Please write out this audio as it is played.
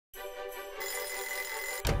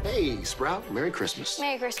Hey, Sprout. Merry Christmas.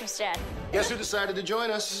 Merry Christmas, Dad. Guess who decided to join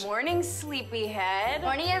us? Morning, sleepyhead.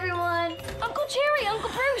 Morning, everyone. Uncle Jerry, Uncle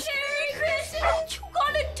Bruce. Merry Christmas. You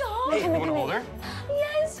got a dog? Hey, you want to hold her?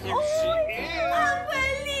 Yes.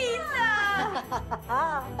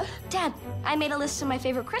 Dad, I made a list of my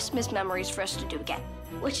favorite Christmas memories for us to do again.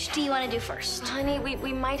 Which do you want to do first? Honey,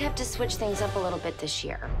 we might have to switch things up a little bit this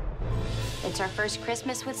year. It's our first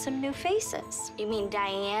Christmas with some new faces. You mean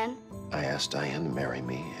Diane? I asked Diane to marry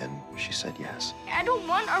me, and she said yes. I don't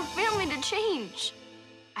want our family to change.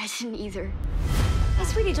 I didn't either. Hey,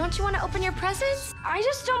 sweetie, don't you want to open your presents? I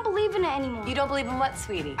just don't believe in it anymore. You don't believe in what,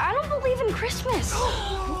 sweetie? I don't believe in Christmas.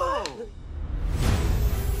 Whoa!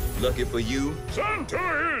 Lucky for you,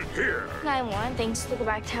 Santa is here. I want things to go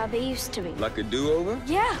back to how they used to be. like a do-over?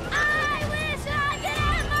 Yeah. I wish I could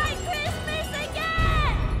have my Christmas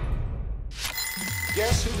again!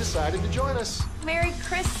 Guess who decided to join us? Merry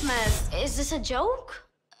Christmas. Is this a joke?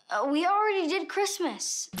 We already did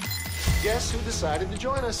Christmas. Guess who decided to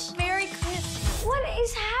join us? Merry Christmas. What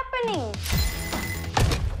is happening?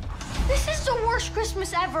 This is the worst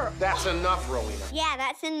Christmas ever. That's enough, Rowena. Yeah,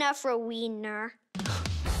 that's enough, Rowena.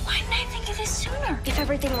 Why didn't I think of this sooner? If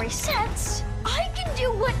everything resets, I can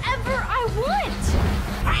do whatever I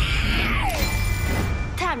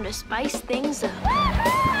want. Time to spice things up.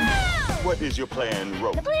 What is your plan,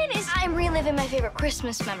 Ro? The plan is I'm reliving my favorite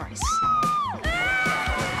Christmas memories.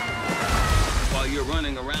 While you're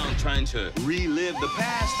running around trying to relive the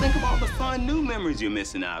past, think of all the fun new memories you're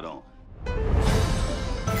missing out on.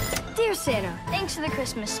 Dear Santa, thanks for the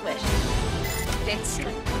Christmas wish. It's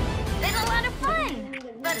been a lot of fun.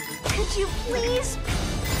 But could you please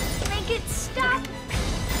make it stop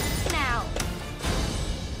now?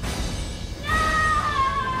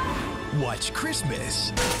 Watch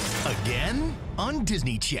Christmas again on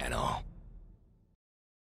Disney Channel.